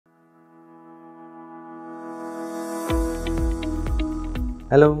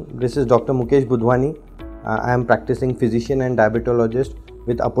Hello, this is Dr. Mukesh Budhwani. I am practicing physician and diabetologist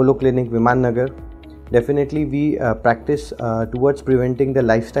with Apollo Clinic, Viman Nagar. Definitely we practice towards preventing the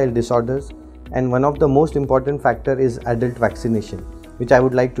lifestyle disorders, and one of the most important factor is adult vaccination, which I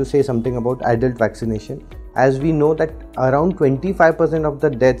would like to say something about adult vaccination. As we know that around 25% of the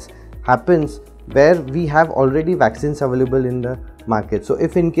deaths happens where we have already vaccines available in the market. So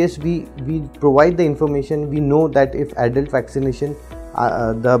if in case we provide the information, we know that if adult vaccination,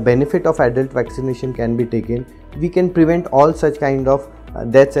 the benefit of adult vaccination can be taken, we can prevent all such kind of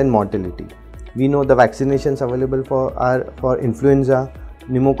deaths and mortality. We know the vaccinations available for influenza,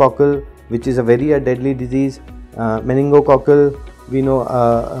 pneumococcal, which is a very deadly disease, meningococcal, we know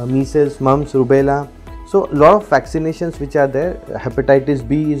measles, mumps, rubella. So a lot of vaccinations which are there. Hepatitis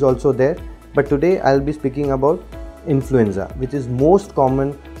B is also there, but today I'll be speaking about influenza, which is most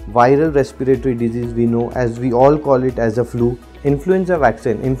common viral respiratory disease we know, as we all call it as a flu. Influenza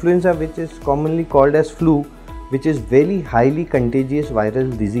vaccine, influenza which is commonly called as flu, which is very highly contagious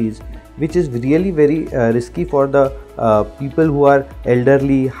viral disease, which is really very risky for the people who are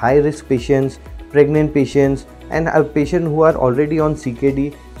elderly, high risk patients, pregnant patients, and a patient who are already on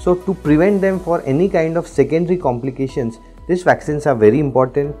CKD. So to prevent them for any kind of secondary complications, these vaccines are very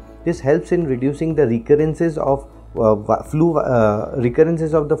important. This helps in reducing the recurrences of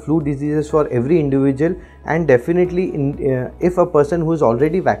the flu diseases for every individual, and definitely if a person who is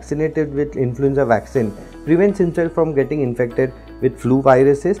already vaccinated with influenza vaccine prevents himself from getting infected with flu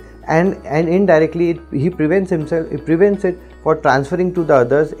viruses, and indirectly he prevents it for transferring to the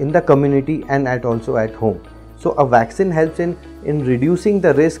others in the community and also at home. So a vaccine helps in reducing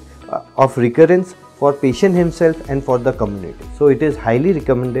the risk of recurrence for patient himself and for the community. So it is highly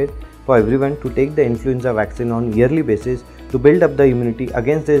recommended for everyone to take the influenza vaccine on yearly basis to build up the immunity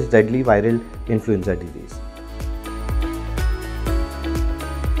against this deadly viral influenza disease.